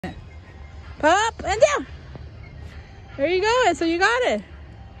Up and down. There you go. And so you got it.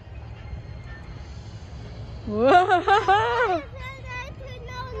 Whoa.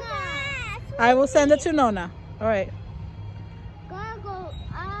 I will send it to Nona. All right. Gotta go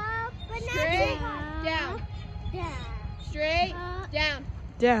up and Straight down. Straight down.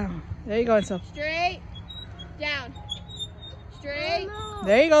 Down. There you go, Enzo. Straight down. Straight.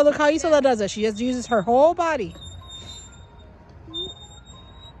 There you go. Look how Isola does it. She just uses her whole body.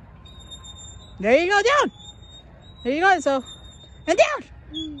 There you go. Down. There you go, Enzo. And down.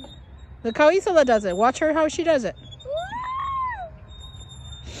 Look how Isola does it. Watch her how she does it.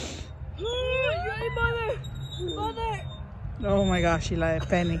 Mother. Oh my gosh, she like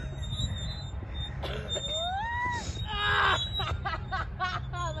Penny.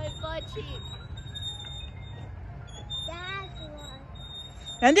 My butt cheek.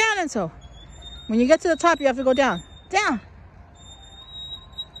 And down, Enzo. When you get to the top, you have to go down. Down.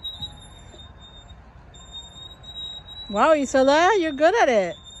 Wow, Isola, you're good at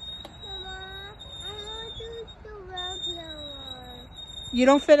it. Mama, I want to do the regular one. You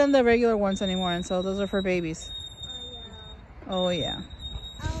don't fit in the regular ones anymore, and so those are for babies. Oh yeah.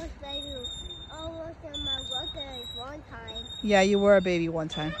 I was in my birthday one time. Yeah, you were a baby one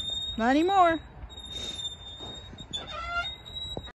time. Not anymore.